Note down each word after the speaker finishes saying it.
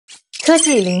科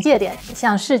技临界点，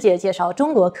向世界介绍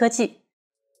中国科技。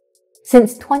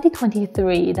Since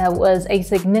 2023, there was a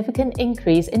significant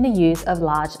increase in the use of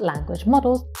large language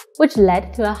models, which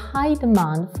led to a high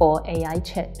demand for AI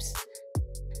chips.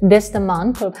 This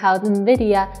demand propelled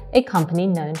NVIDIA, a company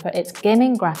known for its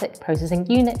gaming graphic processing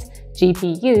unit,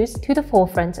 GPUs, to the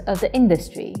forefront of the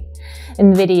industry.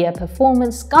 NVIDIA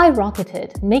performance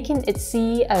skyrocketed, making its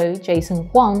CEO, Jason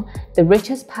Huang, the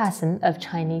richest person of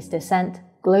Chinese descent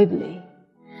globally.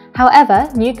 However,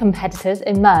 new competitors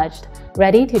emerged,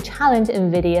 ready to challenge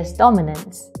NVIDIA's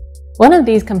dominance. One of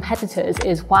these competitors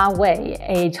is Huawei,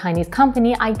 a Chinese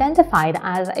company identified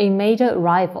as a major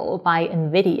rival by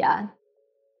NVIDIA.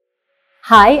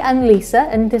 Hi, I'm Lisa,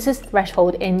 and this is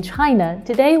Threshold in China.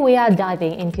 Today we are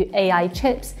diving into AI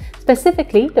chips,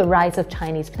 specifically the rise of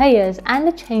Chinese players and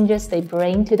the changes they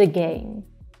bring to the game.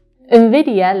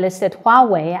 NVIDIA listed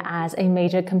Huawei as a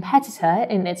major competitor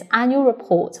in its annual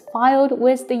report filed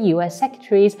with the US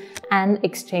Securities and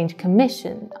Exchange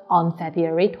Commission on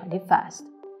February 21st.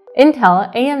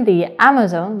 Intel, AMD,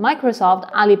 Amazon, Microsoft,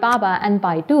 Alibaba, and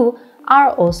Baidu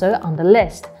are also on the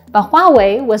list, but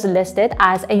Huawei was listed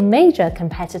as a major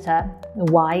competitor.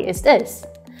 Why is this?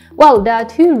 Well, there are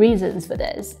two reasons for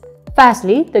this.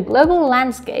 Firstly, the global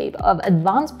landscape of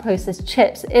advanced process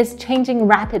chips is changing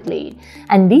rapidly,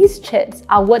 and these chips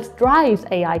are what drives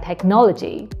AI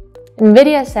technology.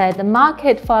 NVIDIA said the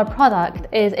market for a product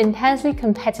is intensely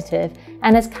competitive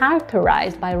and is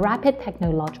characterized by rapid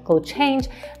technological change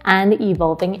and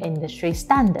evolving industry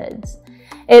standards.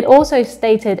 It also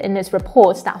stated in its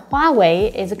reports that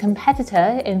Huawei is a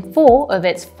competitor in 4 of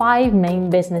its 5 main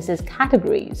businesses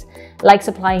categories, like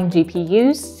supplying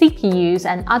GPUs, CPUs,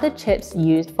 and other chips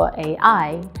used for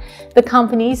AI. The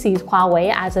company sees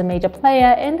Huawei as a major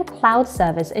player in the cloud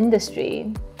service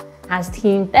industry, has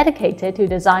teams dedicated to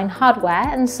design hardware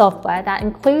and software that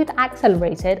include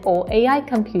accelerated or AI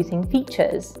computing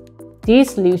features.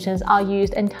 These solutions are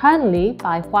used internally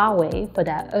by Huawei for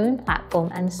their own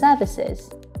platform and services.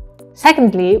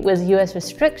 Secondly, with US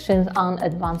restrictions on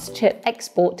advanced chip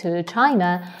export to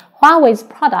China, Huawei's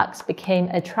products became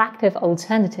attractive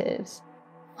alternatives.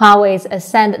 Huawei's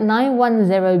Ascend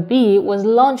 910B was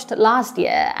launched last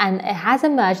year, and it has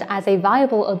emerged as a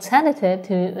viable alternative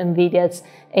to NVIDIA's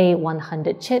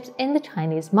A100 chips in the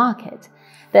Chinese market.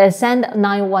 The Ascend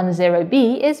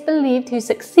 910B is believed to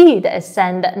succeed the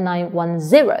Ascend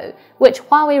 910, which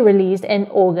Huawei released in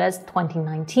August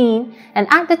 2019, and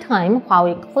at the time,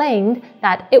 Huawei claimed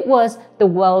that it was the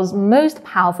world's most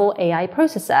powerful AI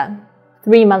processor.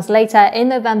 3 months later, in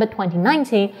November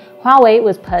 2019, Huawei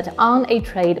was put on a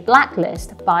trade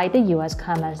blacklist by the US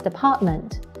Commerce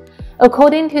Department.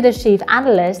 According to the chief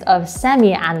analyst of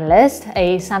Semi-Analyst,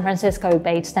 a San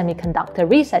Francisco-based semiconductor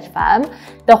research firm,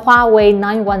 the Huawei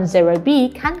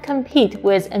 910B can compete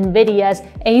with NVIDIA's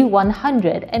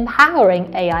A100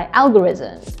 empowering AI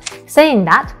algorithms, saying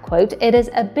that, quote, it is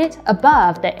a bit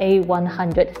above the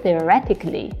A100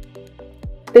 theoretically.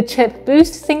 The chip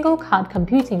boosts single-card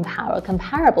computing power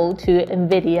comparable to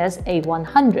NVIDIA's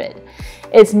A100.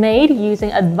 It's made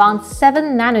using advanced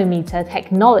 7nm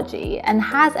technology and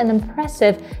has an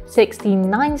impressive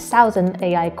 69,000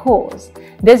 AI cores.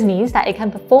 This means that it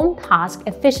can perform tasks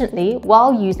efficiently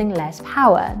while using less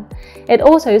power. It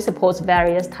also supports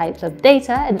various types of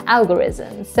data and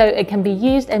algorithms, so it can be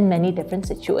used in many different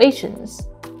situations.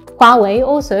 Huawei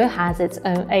also has its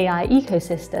own AI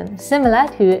ecosystem, similar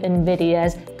to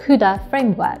NVIDIA's CUDA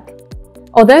framework.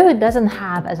 Although it doesn't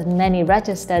have as many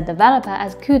registered developers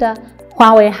as CUDA,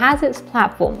 Huawei has its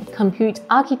platform, Compute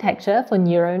Architecture for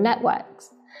Neural Networks.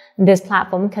 This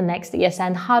platform connects the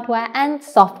Ascend hardware and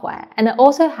software, and it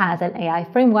also has an AI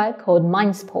framework called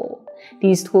MindSpore.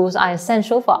 These tools are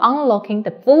essential for unlocking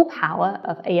the full power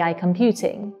of AI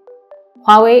computing.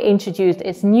 Huawei introduced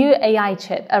its new AI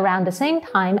chip around the same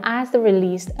time as the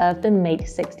release of the Mate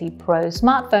 60 Pro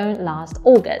smartphone last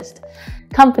August.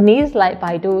 Companies like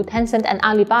Baidu, Tencent, and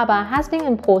Alibaba have been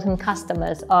important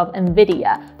customers of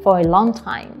NVIDIA for a long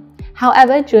time.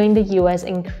 However, during the US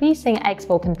increasing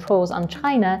export controls on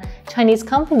China, Chinese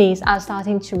companies are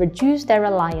starting to reduce their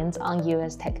reliance on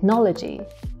US technology.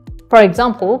 For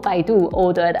example, Baidu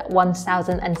ordered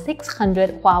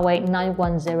 1,600 Huawei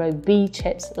 910B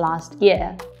chips last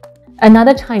year.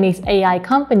 Another Chinese AI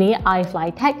company,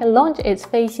 iFlyTech, launched its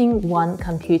Facing One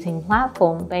computing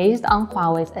platform based on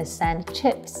Huawei's Ascend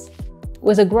chips.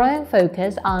 With a growing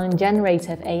focus on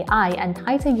generative AI and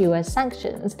tighter US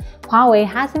sanctions, Huawei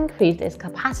has increased its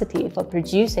capacity for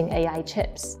producing AI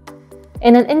chips.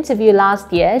 In an interview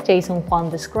last year, Jason Huang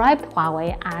described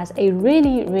Huawei as a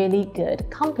really good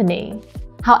company.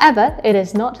 However, it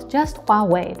is not just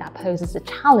Huawei that poses a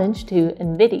challenge to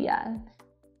NVIDIA.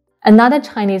 Another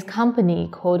Chinese company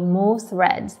called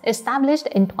MoreThreads, established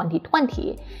in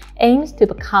 2020, aims to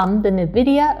become the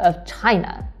NVIDIA of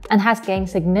China and has gained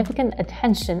significant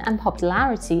attention and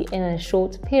popularity in a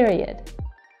short period.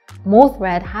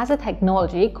 MoreThread has a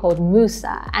technology called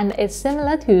Musa and is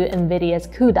similar to NVIDIA's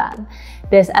CUDA.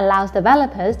 This allows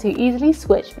developers to easily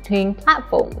switch between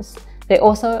platforms. It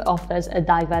also offers a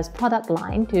diverse product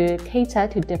line to cater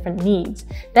to different needs,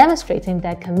 demonstrating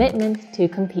their commitment to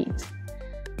compete.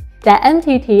 Their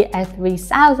MTT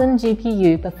S3000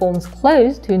 GPU performs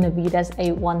close to NVIDIA's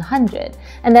A100,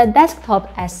 and their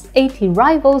desktop S80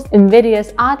 rivals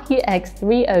NVIDIA's RTX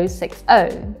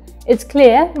 3060. It's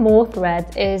clear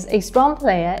MoreThreads is a strong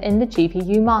player in the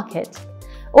GPU market.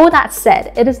 All that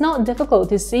said, it is not difficult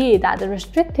to see that the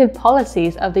restrictive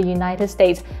policies of the United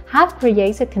States have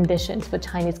created conditions for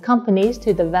Chinese companies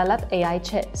to develop AI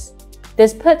chips.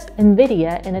 This puts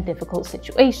NVIDIA in a difficult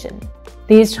situation.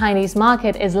 The Chinese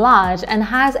market is large and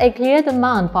has a clear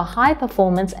demand for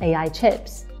high-performance AI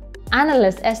chips.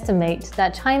 Analysts estimate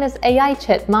that China's AI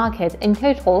chip market in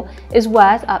total is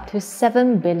worth up to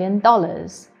 $7 billion.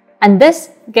 And this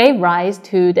gave rise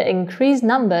to the increased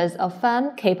numbers of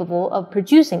firms capable of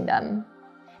producing them.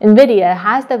 NVIDIA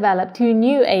has developed 2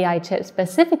 new AI chips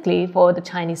specifically for the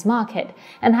Chinese market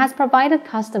and has provided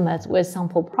customers with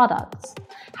sample products.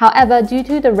 However, due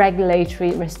to the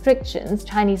regulatory restrictions,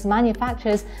 Chinese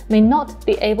manufacturers may not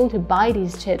be able to buy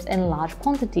these chips in large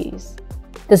quantities.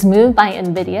 This move by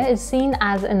NVIDIA is seen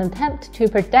as an attempt to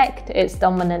protect its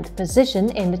dominant position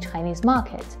in the Chinese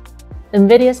market.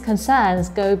 NVIDIA's concerns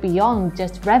go beyond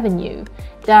just revenue.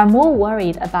 They are more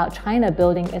worried about China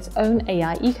building its own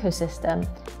AI ecosystem,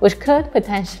 which could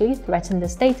potentially threaten the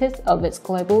status of its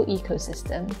global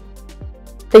ecosystem.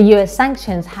 The US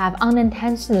sanctions have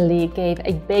unintentionally gave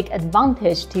a big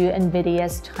advantage to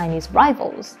NVIDIA's Chinese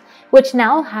rivals, which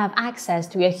now have access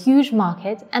to a huge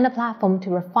market and a platform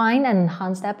to refine and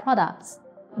enhance their products.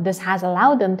 This has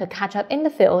allowed them to catch up in the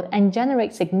field and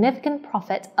generate significant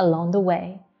profit along the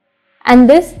way. And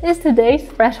this is today's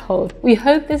Threshold. We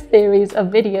hope this series of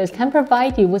videos can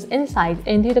provide you with insight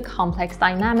into the complex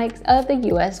dynamics of the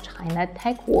US-China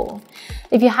tech war.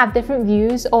 If you have different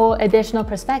views or additional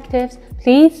perspectives,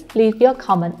 please leave your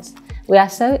comments. We are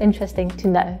so interested to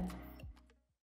know.